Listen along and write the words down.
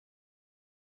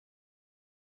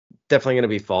definitely going to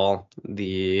be fall.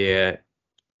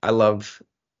 I love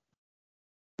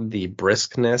the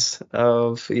briskness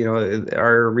of,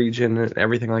 our region and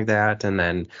everything like that. And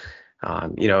then,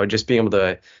 just being able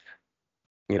to,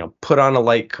 put on a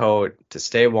light coat to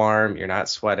stay warm. You're not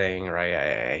sweating, right?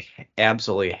 I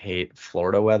absolutely hate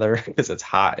Florida weather because it's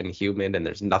hot and humid and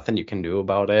there's nothing you can do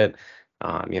about it.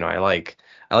 I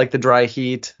like the dry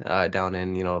heat down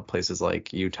in, places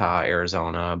like Utah,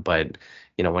 Arizona, but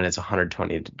when it's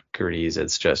 120 degrees,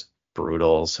 it's just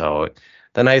brutal. So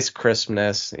the nice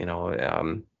crispness,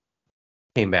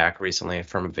 came back recently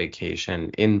from a vacation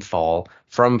in fall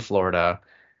from Florida,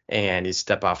 and you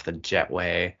step off the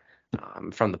jetway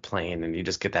from the plane, and you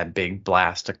just get that big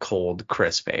blast of cold,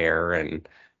 crisp air, and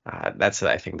that's,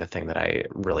 I think, the thing that I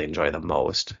really enjoy the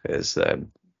most is the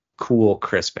cool,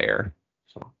 crisp air.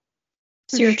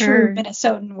 So you're a true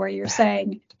Minnesotan, where you're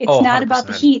saying it's not 100%. about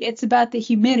the heat, it's about the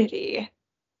humidity.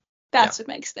 That's what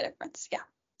makes the difference. Yeah.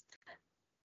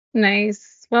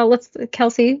 Nice. Well,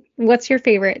 Kelsey, what's your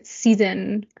favorite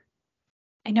season?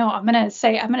 I know. I'm going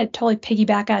to totally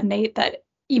piggyback on Nate that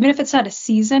even if it's not a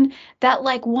season, that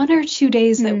like 1 or 2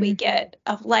 days that we get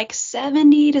of like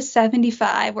 70 to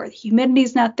 75, where the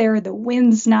humidity's not there, the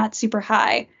wind's not super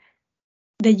high,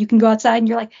 that you can go outside and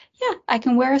you're like, yeah, I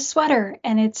can wear a sweater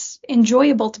and it's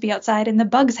enjoyable to be outside and the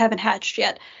bugs haven't hatched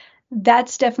yet.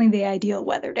 That's definitely the ideal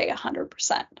weather day,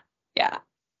 100%. Yeah.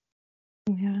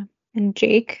 Yeah. And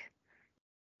Jake?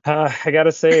 I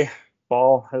gotta say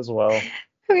fall as well.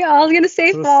 Are we all gonna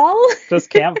say fall? Just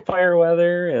campfire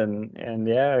weather and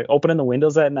yeah, opening the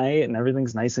windows at night and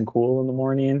everything's nice and cool in the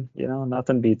morning.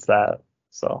 Nothing beats that.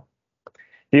 So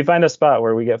if you find a spot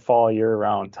where we get fall year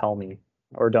round, tell me,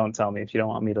 or don't tell me if you don't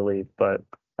want me to leave. But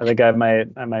I think I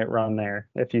might run there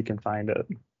if you can find it.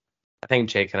 I think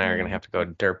Jake and I are gonna have to go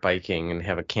dirt biking and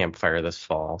have a campfire this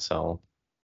fall. So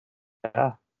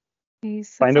yeah.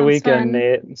 Nice. Find a weekend, fun.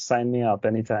 Nate. Sign me up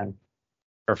anytime.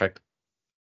 Perfect.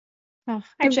 Oh,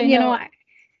 I was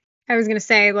going to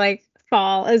say like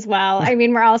fall as well. I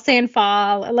mean, we're all saying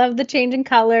fall. I love the changing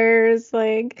colors,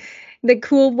 like the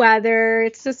cool weather.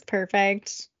 It's just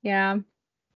perfect. Yeah.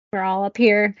 We're all up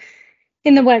here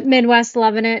in the Midwest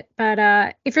loving it.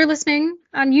 But if you're listening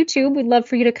on YouTube, we'd love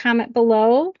for you to comment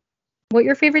below what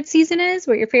your favorite season is,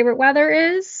 what your favorite weather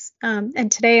is.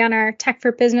 And today on our Tech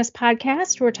for Business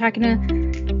podcast, we're talking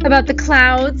about the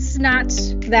clouds, not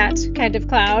that kind of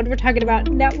cloud. We're talking about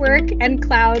network and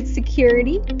cloud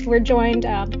security. We're joined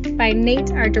by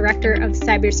Nate, our Director of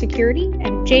Cybersecurity,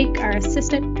 and Jake, our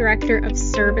Assistant Director of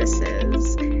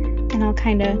Services. And I'll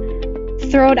kind of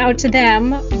throw it out to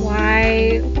them.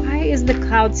 Why is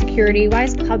cloud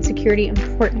security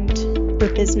important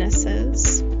for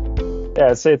businesses? Yeah,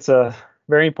 I'd say it's a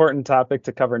very important topic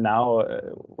to cover now.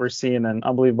 We're seeing an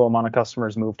unbelievable amount of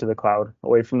customers move to the cloud,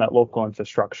 away from that local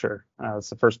infrastructure. It's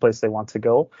the first place they want to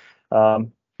go. A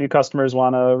few customers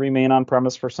want to remain on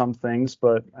premise for some things,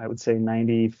 but I would say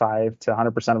 95 to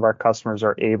 100% of our customers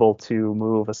are able to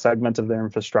move a segment of their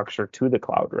infrastructure to the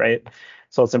cloud, right?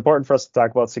 So it's important for us to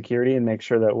talk about security and make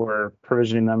sure that we're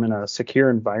provisioning them in a secure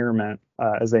environment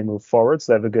as they move forward,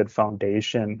 so they have a good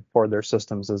foundation for their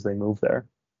systems as they move there.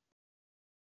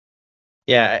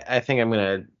 Yeah, I think I'm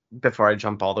going to, before I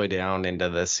jump all the way down into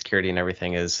the security and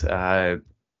everything, is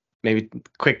maybe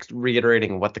quick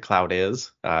reiterating what the cloud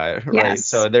is, right? Yes.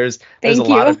 So there's a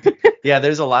lot of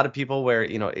there's a lot of people where,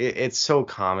 it's so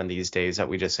common these days that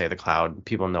we just say the cloud.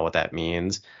 People know what that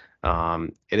means.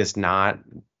 It is not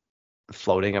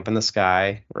floating up in the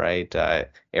sky, right?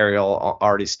 Ariel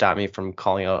already stopped me from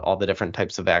calling out all the different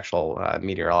types of actual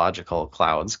meteorological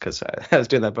clouds, because I was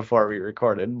doing that before we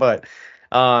recorded. But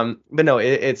no,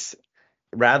 it's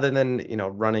rather than,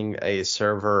 running a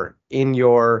server in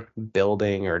your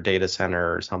building or data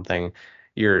center or something,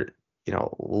 you're,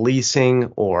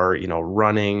 leasing or,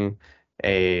 running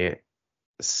a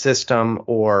system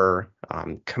or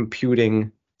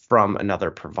computing from another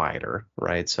provider,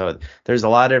 right? So there's a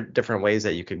lot of different ways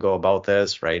that you could go about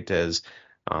this, right? Is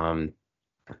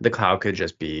the cloud could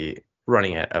just be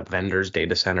running at a vendor's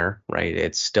data center, right?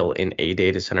 It's still in a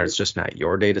data center. It's just not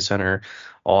your data center,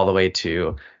 all the way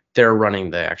to they're running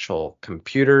the actual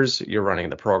computers. You're running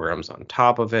the programs on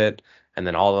top of it. And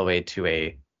then all the way to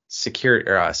a secure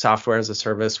or software as a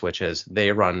service, which is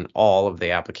they run all of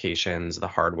the applications, the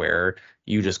hardware.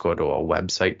 You just go to a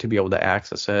website to be able to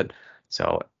access it.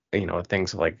 So,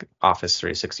 things like Office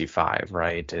 365,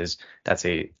 right, that's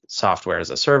a software as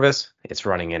a service. It's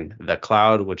running in the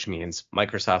cloud, which means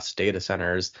Microsoft's data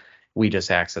centers. We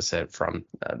just access it from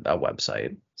a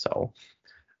website. So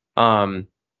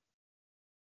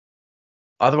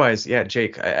otherwise, yeah,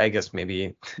 Jake, I guess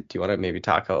maybe do you want to maybe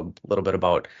talk a little bit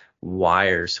about why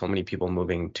are so many people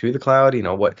moving to the cloud?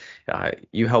 What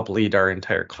you help lead our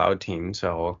entire cloud team,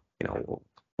 so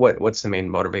what's the main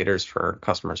motivators for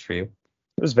customers for you?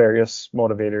 There's various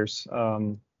motivators.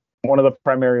 One of the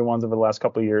primary ones over the last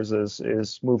couple of years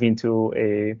is moving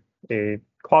to a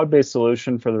cloud-based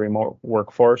solution for the remote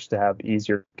workforce to have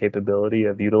easier capability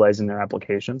of utilizing their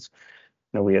applications.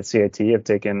 We at CIT have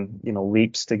taken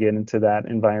leaps to get into that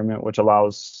environment, which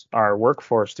allows our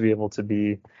workforce to be able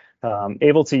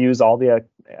to use all the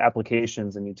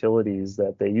applications and utilities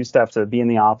that they used to have to be in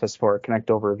the office for,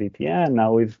 connect over a VPN.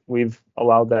 Now we've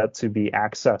allowed that to be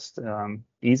accessed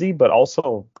easy, but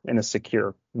also in a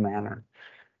secure manner.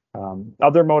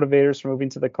 Other motivators for moving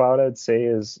to the cloud, I'd say,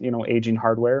 is aging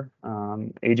hardware,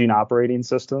 aging operating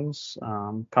systems,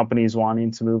 companies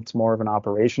wanting to move to more of an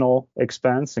operational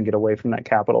expense and get away from that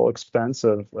capital expense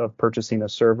of purchasing a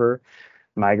server,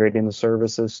 migrating the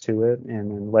services to it,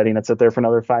 and then letting it sit there for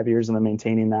another 5 years and then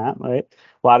maintaining that, right?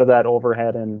 A lot of that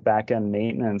overhead and back-end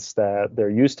maintenance that they're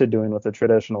used to doing with a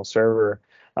traditional server,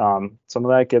 some of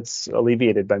that gets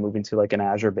alleviated by moving to like an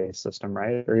Azure-based system,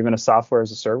 right? Or even a software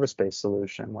as a service-based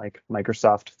solution like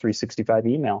Microsoft 365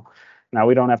 email. Now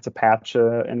we don't have to patch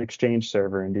an Exchange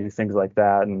server and do things like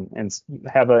that, and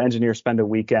have an engineer spend a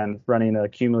weekend running a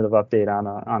cumulative update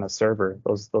on a server.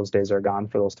 Those days are gone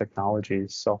for those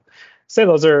technologies. So, say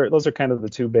those are kind of the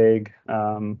two big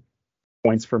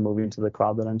points for moving to the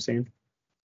cloud that I'm seeing.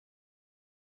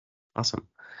 Awesome.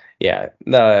 Yeah,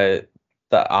 the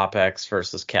OpEx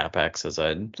versus CapEx is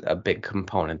a big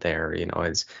component there,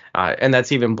 and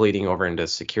that's even bleeding over into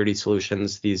security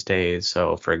solutions these days.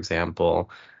 So, for example,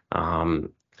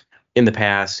 in the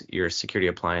past, your security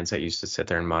appliance that used to sit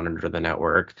there and monitor the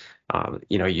network,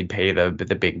 you'd pay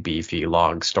the big beefy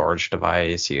log storage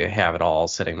device. You have it all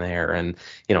sitting there, and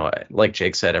like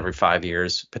Jake said, every 5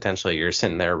 years, potentially you're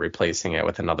sitting there replacing it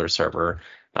with another server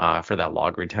for that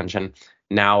log retention.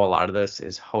 Now a lot of this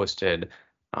is hosted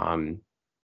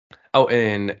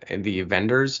in the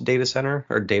vendor's data center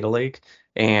or data lake,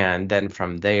 and then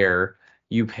from there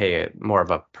you pay it more of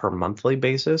a per monthly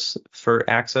basis for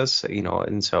access,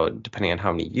 and so depending on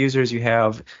how many users you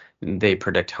have, they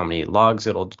predict how many logs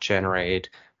it'll generate,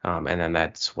 and then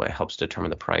that's what helps determine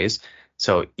the price.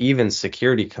 So even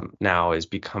security now is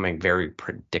becoming very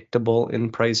predictable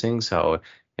in pricing. So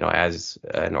as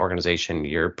an organization,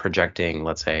 you're projecting,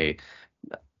 let's say,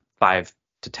 5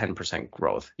 to 10%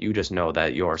 growth. You just know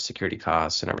that your security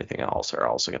costs and everything else are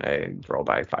also going to grow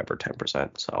by 5 or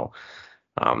 10%. So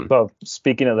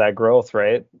speaking of that growth,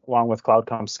 right, along with cloud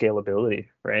comes scalability,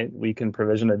 right? We can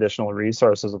provision additional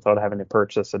resources without having to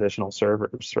purchase additional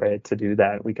servers, right? To do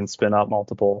that, we can spin up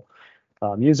multiple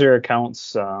user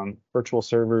accounts, virtual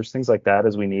servers, things like that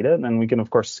as we need it. And then we can, of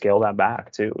course, scale that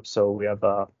back too. So we have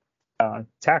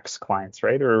tax clients,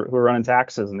 right, or who are running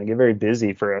taxes, and they get very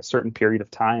busy for a certain period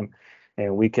of time.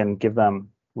 And we can give them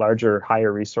larger,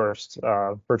 higher resourced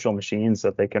virtual machines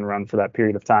that they can run for that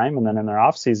period of time. And then in their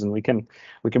off season, we can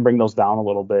bring those down a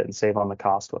little bit and save on the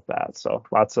cost with that. So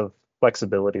lots of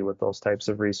flexibility with those types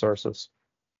of resources.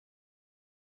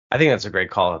 I think that's a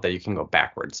great call out that you can go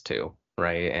backwards too,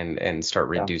 right? And start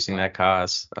reducing that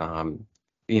cost,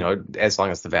 as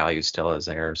long as the value still is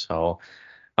there. So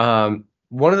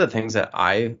one of the things that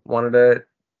I wanted to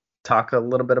talk a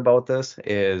little bit about this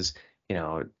is,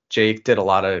 Jake did a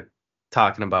lot of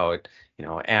talking about,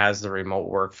 as the remote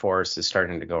workforce is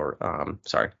starting to go,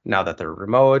 now that they're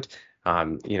remote,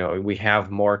 we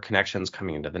have more connections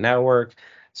coming into the network.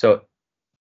 So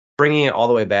bringing it all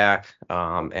the way back,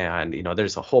 and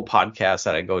there's a whole podcast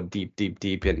that I go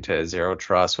deep into Zero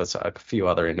Trust with a few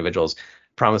other individuals.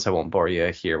 Promise I won't bore you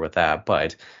here with that,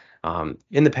 but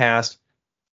in the past,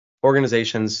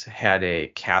 organizations had a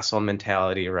castle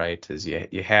mentality, right? As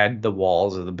you had the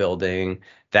walls of the building,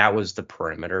 that was the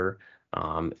perimeter.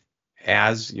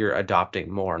 As you're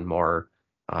adopting more and more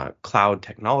cloud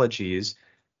technologies,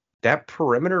 that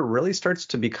perimeter really starts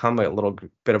to become a little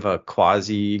bit of a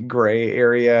quasi gray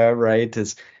area, right?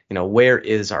 Is where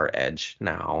is our edge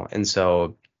now? And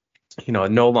so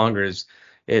no longer is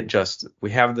it just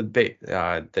we have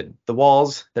the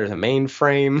walls. There's a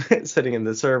mainframe sitting in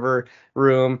the server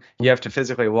room. You have to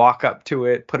physically walk up to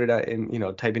it, put it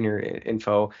in, type in your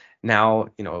info. Now,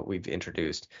 we've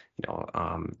introduced,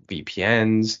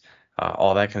 VPNs,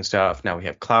 all that kind of stuff. Now we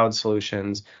have cloud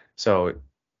solutions. So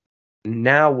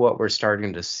now what we're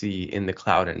starting to see in the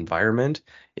cloud environment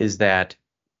is that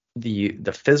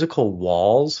the physical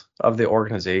walls of the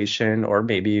organization, or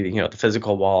maybe the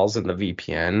physical walls in the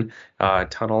VPN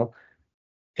tunnel,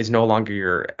 is no longer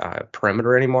your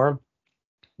perimeter anymore.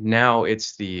 Now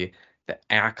it's the the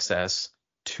access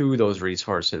to those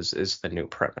resources is the new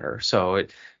perimeter. So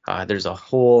there's a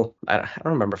whole, I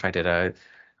don't remember if I did a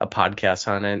podcast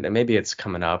on it, and maybe it's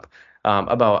coming up,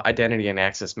 about identity and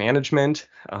access management.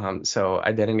 So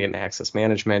identity and access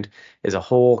management is a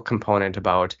whole component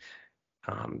about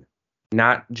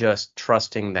not just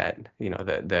trusting that,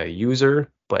 the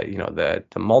user, but, the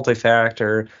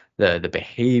multi-factor, the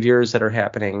behaviors that are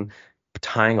happening,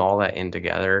 tying all that in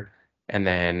together, and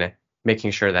then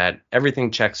making sure that everything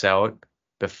checks out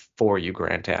before you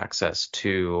grant access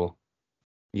to,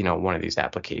 one of these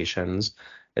applications.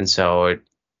 And so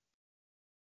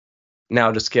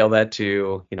now to scale that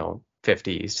to,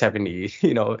 50, 70,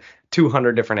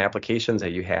 200 different applications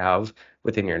that you have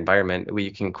within your environment,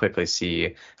 you can quickly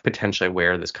see potentially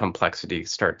where this complexity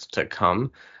starts to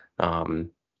come.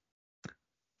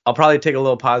 I'll probably take a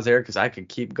little pause there because I could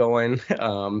keep going.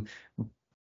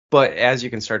 But as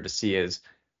you can start to see,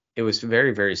 it was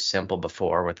very, very simple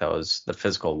before with the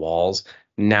physical walls.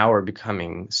 Now we're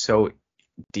becoming so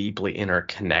deeply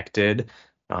interconnected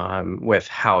with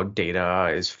how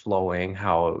data is flowing,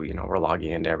 how, we're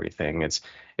logging into everything.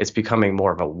 It's becoming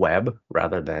more of a web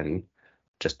rather than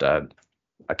just a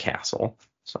castle.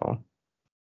 So,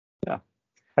 yeah.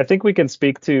 I think we can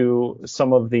speak to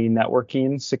some of the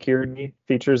networking security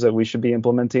features that we should be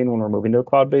implementing when we're moving to a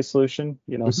cloud-based solution.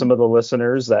 Some of the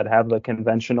listeners that have the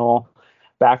conventional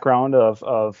background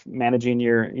of managing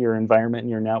your environment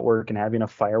and your network and having a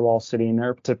firewall sitting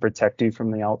there to protect you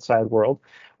from the outside world.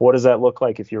 What does that look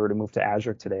like if you were to move to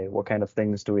Azure today? What kind of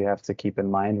things do we have to keep in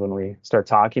mind when we start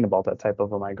talking about that type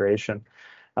of a migration?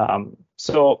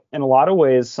 So in a lot of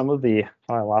ways,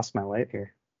 I lost my light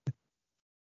here.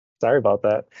 Sorry about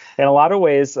that. In a lot of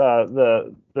ways,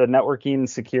 the networking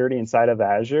security inside of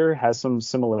Azure has some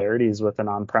similarities with an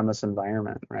on-premise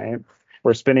environment, right?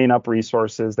 We're spinning up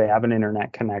resources. They have an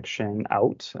internet connection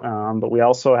out, but we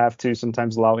also have to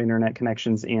sometimes allow internet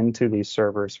connections into these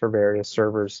servers for various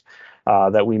servers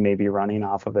that we may be running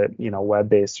off of it,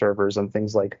 web-based servers and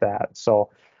things like that.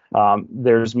 So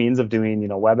there's means of doing,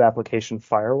 web application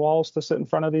firewalls to sit in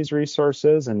front of these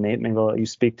resources. And Nate, maybe I'll let you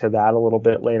speak to that a little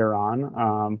bit later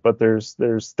on. But there's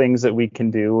things that we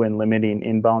can do in limiting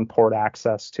inbound port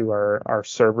access to our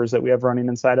servers that we have running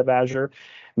inside of Azure,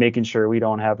 making sure we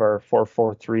don't have our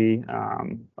 443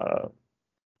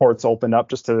 ports opened up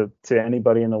just to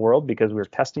anybody in the world because we're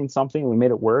testing something. We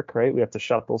made it work, right? We have to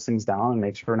shut those things down and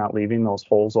make sure we're not leaving those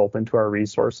holes open to our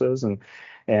resources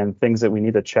and things that we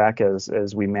need to check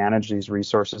as we manage these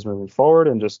resources moving forward,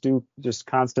 and just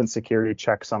constant security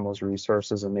checks on those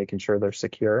resources and making sure they're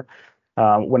secure.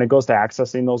 When it goes to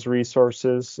accessing those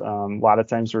resources, a lot of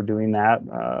times we're doing that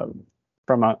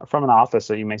from an office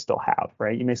that you may still have,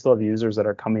 right? You may still have users that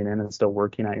are coming in and still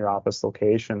working at your office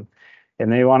location,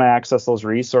 and they want to access those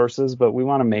resources, but we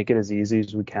want to make it as easy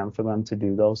as we can for them to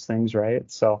do those things, right?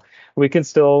 So we can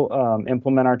still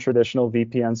implement our traditional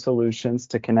VPN solutions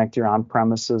to connect your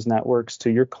on-premises networks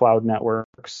to your cloud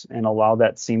networks and allow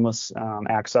that seamless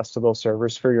access to those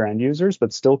servers for your end users,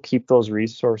 but still keep those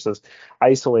resources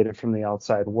isolated from the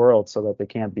outside world so that they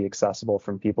can't be accessible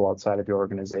from people outside of your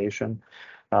organization.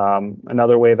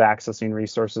 Another way of accessing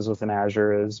resources within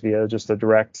Azure is via just a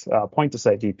direct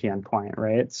point-to-site VPN client,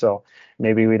 right? So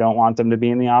maybe we don't want them to be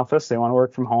in the office. They want to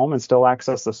work from home and still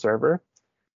access the server.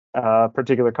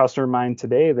 Particular customer of mine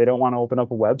today, they don't want to open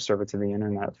up a web server to the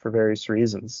internet for various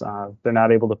reasons. They're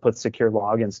not able to put secure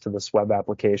logins to this web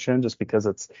application just because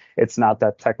it's not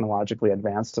that technologically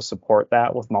advanced to support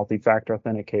that with multi-factor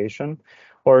authentication.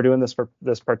 What we're doing this for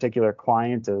this particular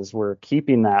client is we're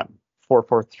keeping that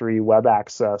 443 web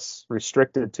access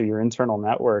restricted to your internal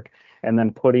network, and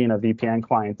then putting a VPN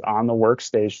client on the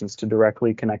workstations to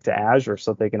directly connect to Azure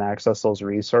so they can access those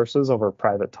resources over a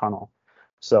private tunnel.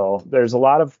 So there's a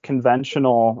lot of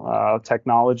conventional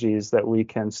technologies that we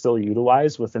can still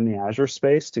utilize within the Azure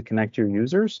space to connect your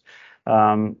users.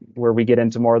 Where we get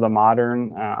into more of the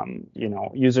modern,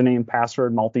 username,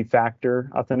 password, multi-factor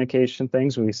authentication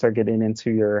things, when we start getting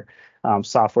into your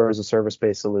software as a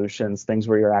service-based solutions, things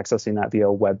where you're accessing that via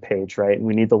a web page, right? And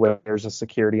we need the layers of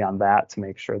security on that to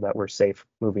make sure that we're safe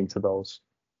moving to those.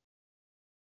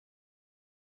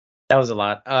 That was a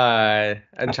lot.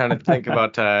 I'm trying to think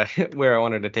about where I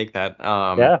wanted to take that.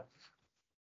 Yeah.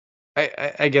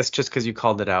 I guess just because you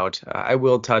called it out, I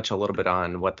will touch a little bit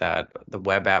on what the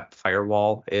web app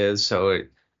firewall is. So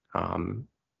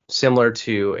similar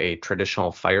to a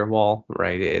traditional firewall,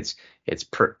 right? It's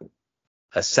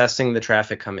assessing the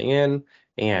traffic coming in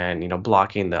and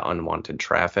blocking the unwanted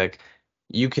traffic.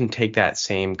 You can take that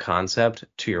same concept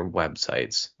to your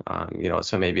websites.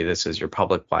 So maybe this is your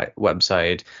public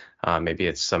website. Maybe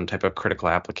it's some type of critical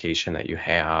application that you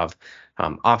have.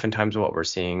 Oftentimes what we're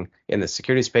seeing in the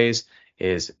security space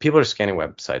is people are scanning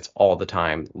websites all the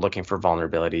time looking for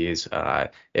vulnerabilities.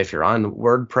 If you're on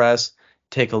WordPress,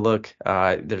 take a look.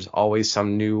 There's always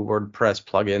some new WordPress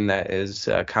plugin that is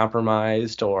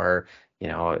compromised, or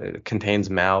it contains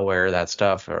malware, that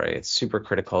stuff. Right? It's super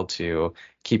critical to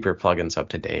keep your plugins up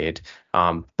to date.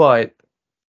 But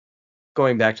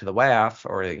going back to the WAF,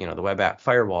 or the web app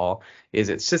firewall, is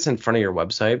it sits in front of your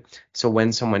website. So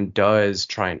when someone does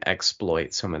try and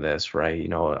exploit some of this, right?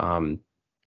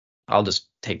 I'll just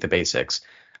take the basics.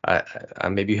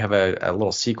 Maybe you have a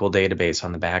little SQL database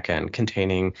on the back end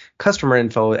containing customer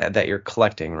info that you're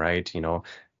collecting, right?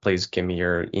 Please give me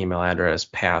your email address,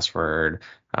 password,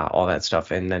 all that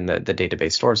stuff, and then the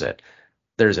database stores it.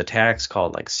 There's attacks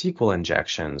called like SQL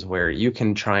injections, where you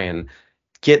can try and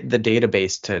get the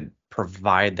database to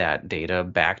provide that data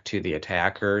back to the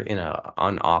attacker in an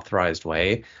unauthorized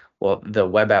way. Well, the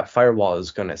web app firewall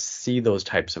is going to see those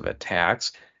types of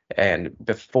attacks, and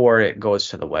before it goes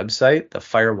to the website, the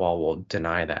firewall will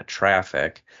deny that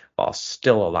traffic while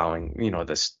still allowing,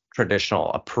 this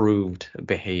traditional approved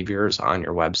behaviors on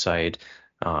your website.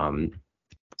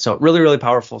 So really, really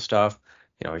powerful stuff.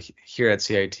 Here at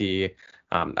CIT,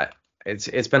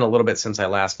 it's been a little bit since I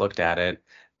last looked at it,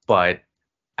 but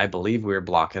I believe we're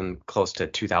blocking close to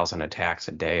 2,000 attacks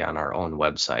a day on our own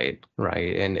website,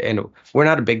 right? And we're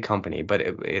not a big company, but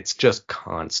it's just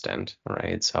constant,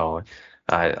 right? So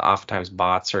oftentimes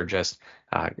bots are just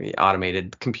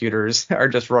automated computers are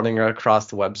just running across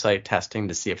the website testing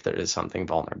to see if there is something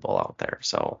vulnerable out there.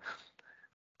 So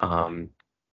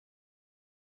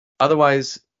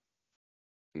otherwise,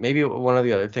 maybe one of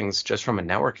the other things, just from a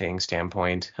networking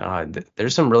standpoint,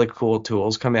 there's some really cool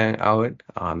tools coming out.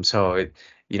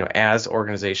 As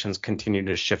organizations continue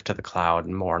to shift to the cloud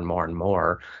more and more and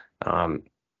more,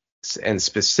 and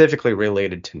specifically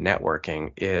related to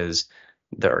networking, is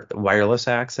the wireless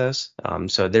access.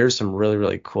 So there's some really,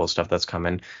 really cool stuff that's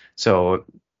coming. So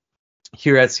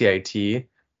here at CIT,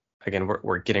 again,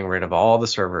 we're getting rid of all the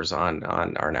servers on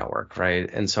our network, right?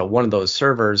 And so one of those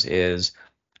servers is,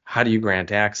 how do you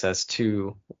grant access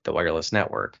to the wireless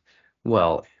network?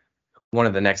 Well, one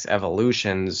of the next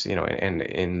evolutions, and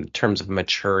in terms of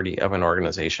maturity of an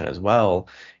organization as well,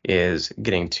 is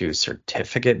getting to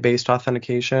certificate-based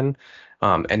authentication.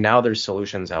 And now there's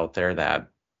solutions out there that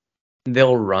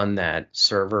they'll run that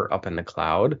server up in the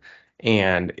cloud,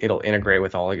 and it'll integrate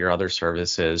with all of your other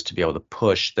services to be able to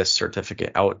push this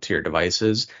certificate out to your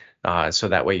devices. So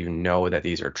that way that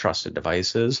these are trusted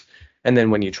devices. And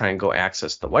then when you try and go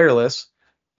access the wireless,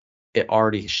 it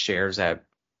already shares that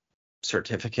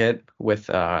certificate with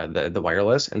the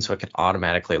wireless, and so it can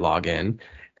automatically log in.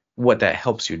 What that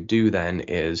helps you do then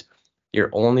is you're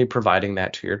only providing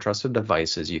that to your trusted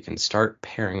devices. You can start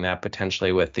pairing that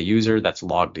potentially with the user that's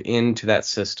logged into that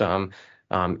system.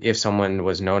 If someone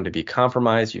was known to be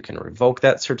compromised, you can revoke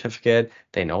that certificate.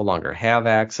 They no longer have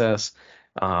access.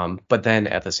 But then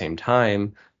at the same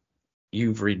time,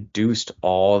 you've reduced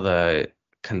all the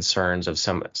concerns of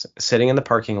some sitting in the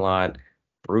parking lot,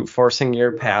 brute forcing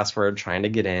your password, trying to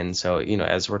get in. So,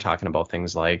 as we're talking about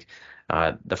things like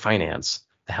the finance,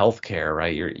 the healthcare,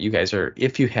 right? You guys are,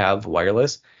 if you have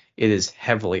wireless, it is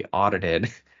heavily audited.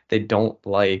 They don't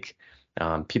like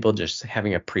people just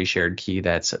having a pre-shared key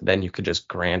then you could just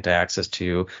grant access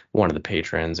to one of the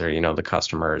patrons or, the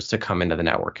customers to come into the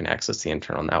network and access the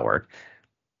internal network.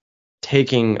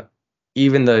 Taking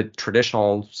even the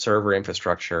traditional server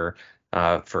infrastructure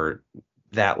for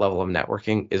that level of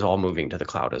networking is all moving to the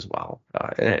cloud as well.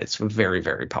 And it's very,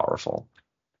 very powerful.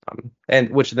 And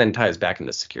which then ties back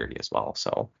into security as well.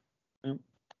 So I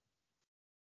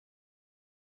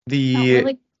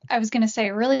was going to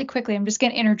say really quickly, I'm just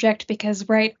going to interject because,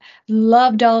 right,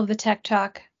 loved all of the tech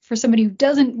talk. For somebody who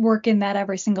doesn't work in that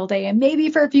every single day, and maybe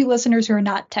for a few listeners who are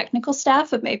not technical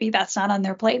staff, but maybe that's not on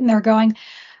their plate and they're going,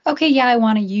 okay, yeah, I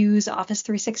want to use Office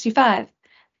 365.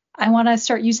 I want to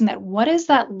start using that. What does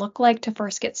that look like to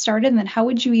first get started? And then how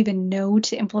would you even know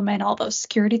to implement all those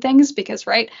security things? Because,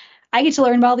 right, I get to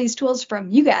learn about all these tools from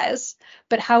you guys,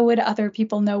 but how would other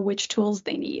people know which tools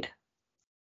they need?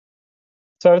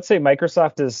 So I would say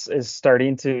Microsoft is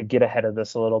starting to get ahead of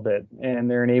this a little bit, and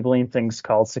they're enabling things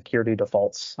called security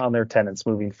defaults on their tenants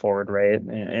moving forward, right?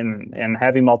 And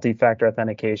having multi-factor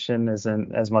authentication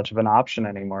isn't as much of an option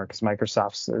anymore because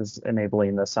Microsoft is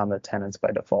enabling this on the tenants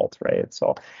by default, right?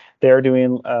 So they're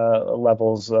doing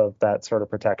levels of that sort of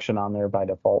protection on there by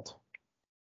default.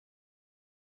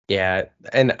 Yeah,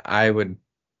 and I would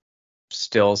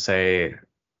still say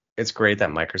it's great that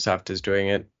Microsoft is doing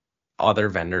it. Other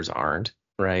vendors aren't.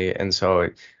 Right. And so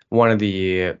one of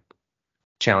the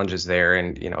challenges there.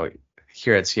 And,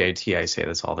 here at CIT, I say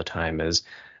this all the time, is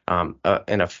an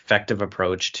effective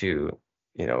approach to,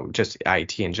 just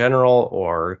IT in general,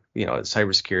 or,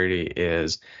 cybersecurity,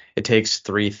 is it takes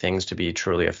three things to be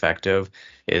truly effective.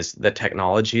 Is the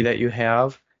technology that you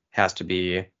have has to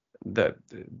be the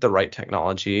right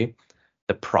technology,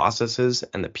 the processes,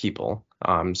 and the people.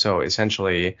 So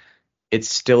essentially, it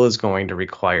still is going to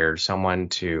require someone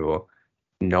to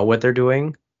know what they're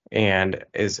doing and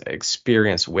is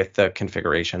experienced with the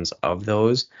configurations of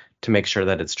those to make sure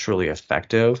that it's truly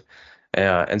effective.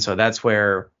 And so that's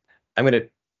where I'm going to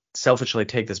selfishly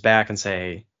take this back and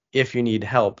say, if you need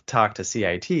help, talk to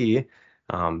CIT,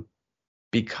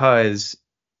 because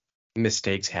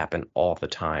mistakes happen all the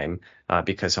time,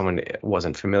 because someone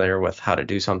wasn't familiar with how to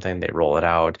do something, they roll it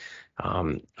out.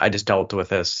 I just dealt with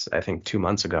this, I think, 2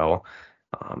 months ago.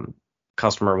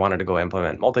 Customer wanted to go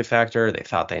implement multi-factor. They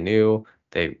thought they knew.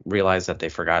 They realized that they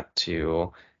forgot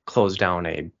to close down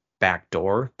a back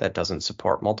door that doesn't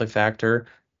support multi-factor.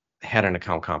 Had an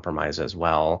account compromise as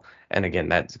well. And again,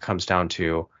 that comes down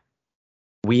to,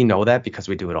 we know that because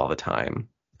we do it all the time.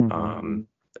 Mm-hmm.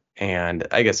 And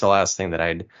I guess the last thing that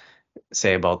I'd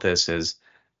say about this is,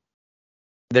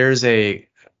 there's a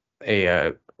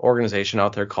organization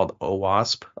out there called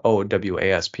OWASP,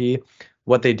 OWASP.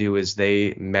 What they do is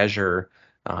they measure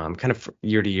kind of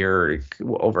year to year,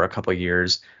 over a couple of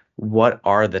years, what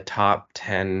are the top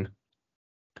 10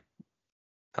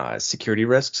 security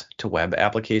risks to web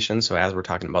applications. So as we're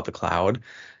talking about the cloud,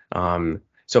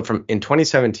 so in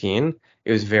 2017,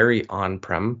 it was very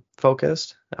on-prem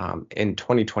focused. In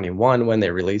 2021, when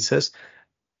they released this,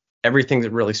 everything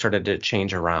really started to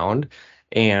change around.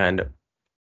 And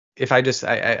if I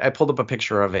pulled up a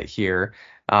picture of it here.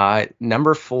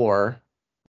 Number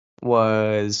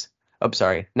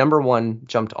 1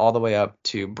 jumped all the way up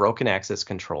to broken access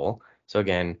control. So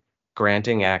again,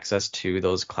 granting access to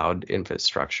those cloud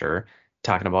infrastructure,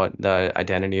 talking about the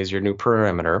identity as your new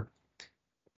perimeter.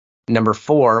 Number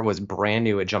 4 was brand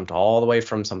new. It jumped all the way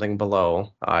from something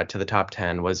below to the top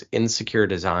 10, was insecure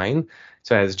design.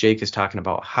 So as Jake is talking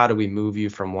about, how do we move you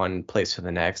from one place to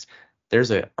the next?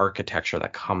 There's an architecture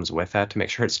that comes with that to make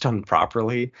sure it's done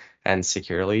properly and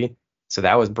securely. So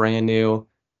that was brand new.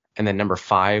 And then number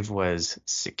 5 was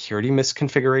security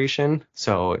misconfiguration.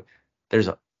 So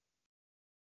I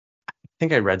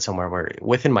think I read somewhere where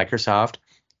within Microsoft,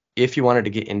 if you wanted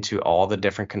to get into all the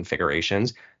different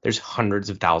configurations, there's hundreds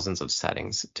of thousands of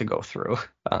settings to go through.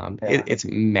 It's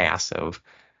massive.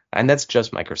 And that's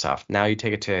just Microsoft. Now you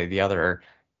take it to the other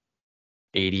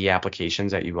 80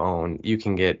 applications that you own, you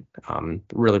can get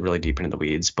really, really deep into the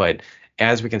weeds. But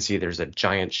as we can see, there's a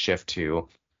giant shift to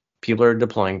people are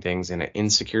deploying things in an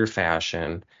insecure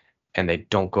fashion, and they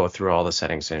don't go through all the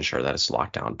settings to ensure that it's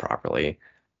locked down properly.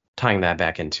 Tying that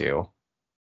back into,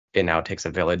 it now takes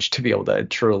a village to be able to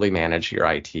truly manage your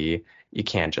IT. You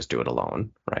can't just do it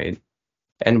alone, right?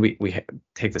 And we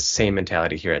take the same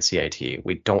mentality here at CIT.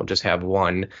 We don't just have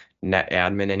one net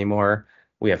admin anymore.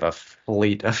 We have a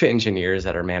fleet of engineers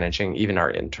that are managing even our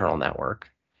internal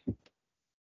network.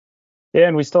 Yeah,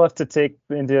 and we still have to take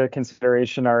into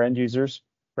consideration our end users,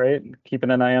 right?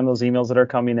 Keeping an eye on those emails that are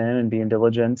coming in and being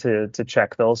diligent to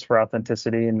check those for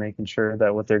authenticity and making sure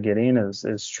that what they're getting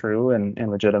is true and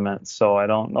legitimate. So I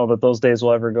don't know that those days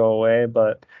will ever go away,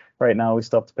 but right now we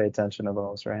still have to pay attention to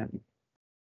those, right?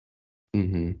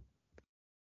 Mm-hmm.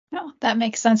 No, that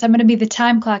makes sense. I'm going to be the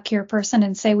time clock here person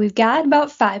and say we've got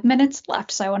about 5 minutes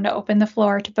left. So I want to open the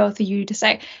floor to both of you to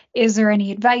say, is there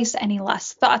any advice, any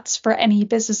last thoughts for any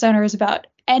business owners about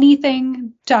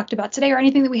anything talked about today or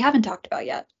anything that we haven't talked about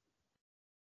yet?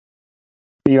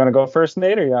 You want to go first,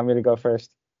 Nate, or you want me to go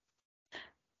first?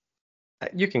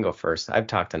 You can go first. I've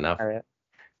talked enough. All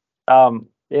right.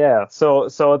 Yeah, so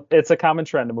it's a common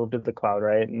trend to move to the cloud,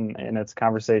 right? And it's a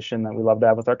conversation that we love to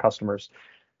have with our customers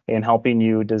in helping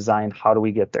you design how do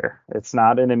we get there. It's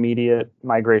not an immediate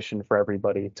migration for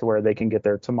everybody to where they can get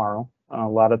there tomorrow. A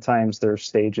lot of times there's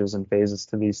stages and phases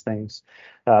to these things,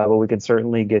 but we can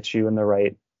certainly get you in the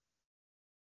right,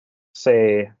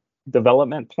 say,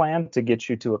 development plan to get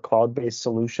you to a cloud-based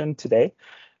solution today,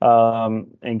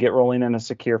 and get rolling in a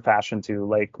secure fashion too.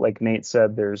 Like Nate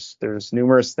said, there's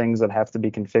numerous things that have to be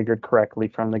configured correctly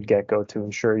from the get-go to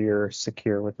ensure you're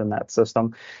secure within that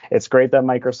system. It's great that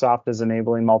Microsoft is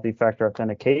enabling multi-factor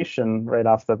authentication right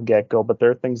off the get-go, but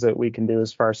there are things that we can do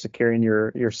as far as securing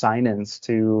your sign-ins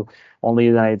to only the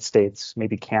United States,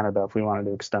 maybe Canada if we wanted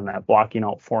to extend that, blocking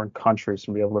out foreign countries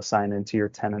from being able to sign into your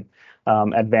tenant,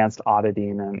 advanced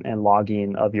auditing and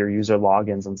logging of your user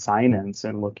logins and sign-ins,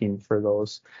 and looking for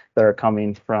those that are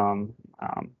coming from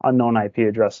unknown IP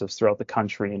addresses throughout the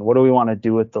country. And what do we want to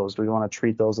do with those? Do we want to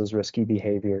treat those as risky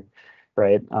behavior?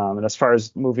 Right. And as far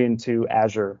as moving to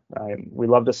Azure, we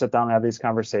love to sit down and have these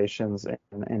conversations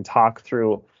and talk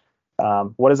through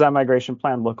what does that migration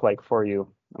plan look like for you?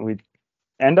 And we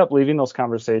end up leaving those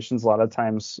conversations a lot of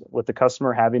times with the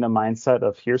customer having a mindset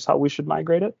of here's how we should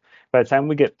migrate it. By the time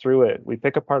we get through it, we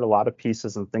pick apart a lot of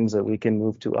pieces and things that we can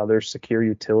move to other secure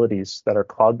utilities that are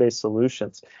cloud-based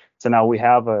solutions. So now we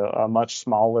have a much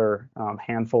smaller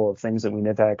handful of things that we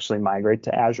need to actually migrate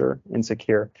to Azure and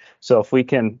secure. So if we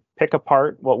can pick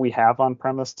apart what we have on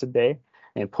premise today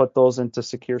and put those into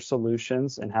secure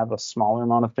solutions and have a smaller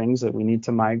amount of things that we need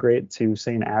to migrate to,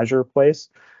 say, an Azure place,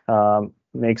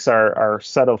 makes our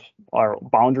set of our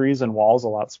boundaries and walls a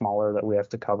lot smaller that we have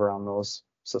to cover on those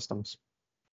systems.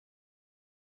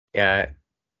 Yeah,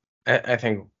 I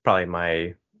think probably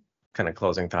my kind of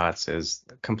closing thoughts is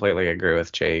completely agree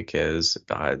with Jake is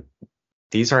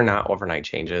these are not overnight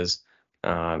changes.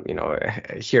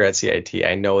 Here at CIT,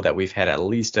 I know that we've had at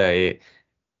least 3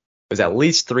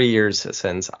 years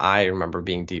since I remember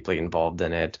being deeply involved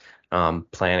in it,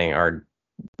 planning our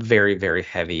very, very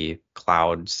heavy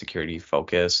cloud security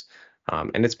focus.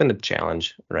 And it's been a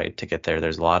challenge, right, to get there.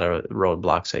 There's a lot of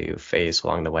roadblocks that you face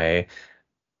along the way,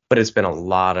 but it's been a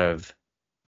lot of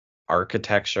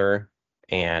architecture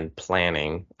and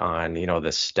planning on,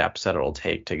 the steps that it'll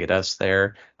take to get us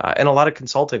there, and a lot of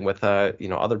consulting with,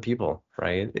 other people,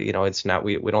 right? It's not,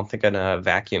 we don't think in a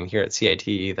vacuum here at CIT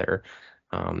either,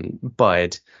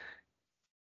 but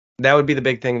that would be the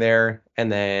big thing there. And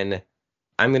then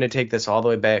I'm going to take this all the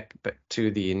way back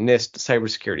to the NIST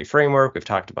cybersecurity framework. We've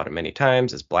talked about it many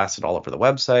times. It's blasted all over the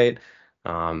website.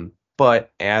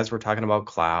 But as we're talking about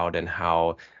cloud and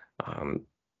how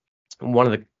one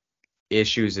of the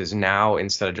issues is now,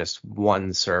 instead of just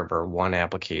one server, one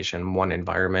application, one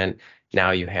environment,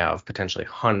 now you have potentially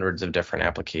hundreds of different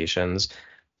applications.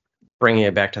 Bringing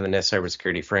it back to the NIST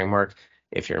cybersecurity framework,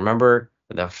 if you remember,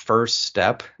 the first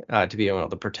step to be able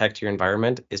to protect your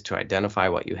environment is to identify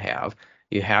what you have.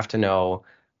 You have to know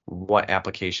what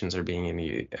applications are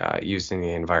being used in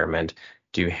the environment.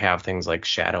 Do you have things like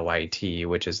shadow IT,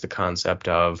 which is the concept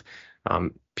of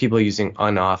people using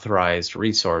unauthorized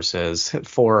resources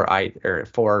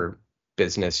for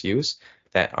business use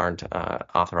that aren't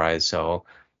authorized? So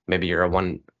maybe you're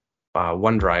a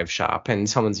OneDrive shop and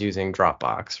someone's using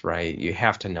Dropbox, right? You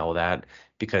have to know that,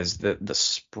 because the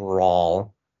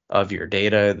sprawl of your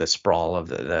data, the sprawl of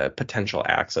the potential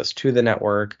access to the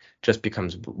network just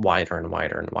becomes wider and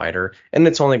wider and wider. And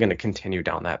it's only going to continue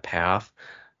down that path.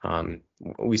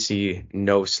 We see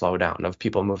no slowdown of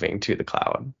people moving to the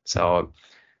cloud. So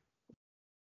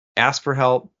ask for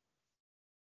help.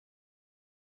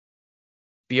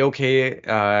 Be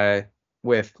okay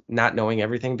with not knowing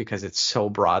everything, because it's so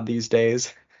broad these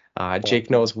days. Jake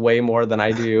knows way more than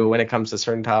I do when it comes to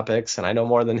certain topics, and I know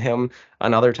more than him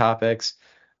on other topics.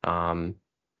 And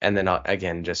then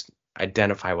again, just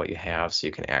identify what you have so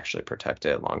you can actually protect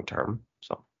it long term.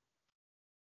 So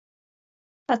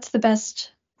that's the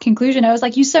best conclusion. I was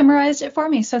like, you summarized it for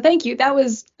me, so thank you. That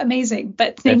was amazing.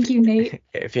 But thank you, Nate.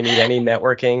 If you need any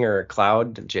networking or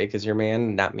cloud, Jake is your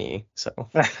man, not me. So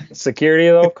security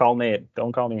though, call Nate.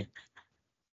 Don't call me.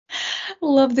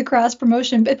 Love the cross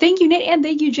promotion. But thank you, Nate, and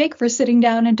thank you, Jake, for sitting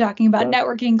down and talking about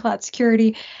networking, cloud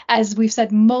security. As we've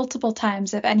said multiple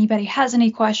times, if anybody has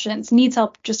any questions, needs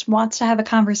help, just wants to have a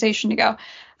conversation to go,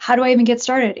 how do I even get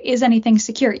started? Is anything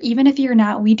secure? Even if you're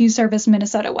not, we do service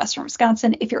Minnesota, Western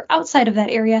Wisconsin. If you're outside of that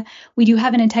area, we do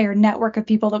have an entire network of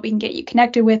people that we can get you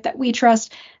connected with that we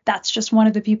trust. That's just one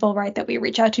of the people, right, that we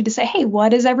reach out to say, hey,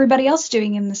 what is everybody else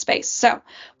doing in the space? So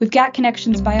we've got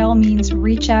connections. By all means,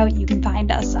 reach out. You can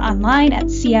find us online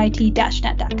at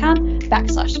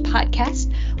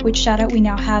cit-net.com/podcast, which shout out, we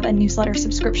now have a newsletter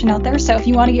subscription out there. So if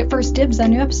you want to get first dibs on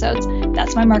new episodes,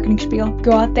 that's my marketing spiel.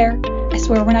 Go out there. I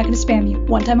swear we're not going to spam you,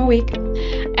 one time a week.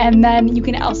 And then you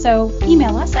can also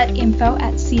email us at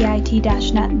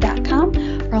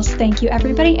info@cit-net.com. Or else thank you,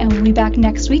 everybody, and we'll be back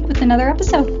next week with another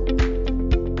episode.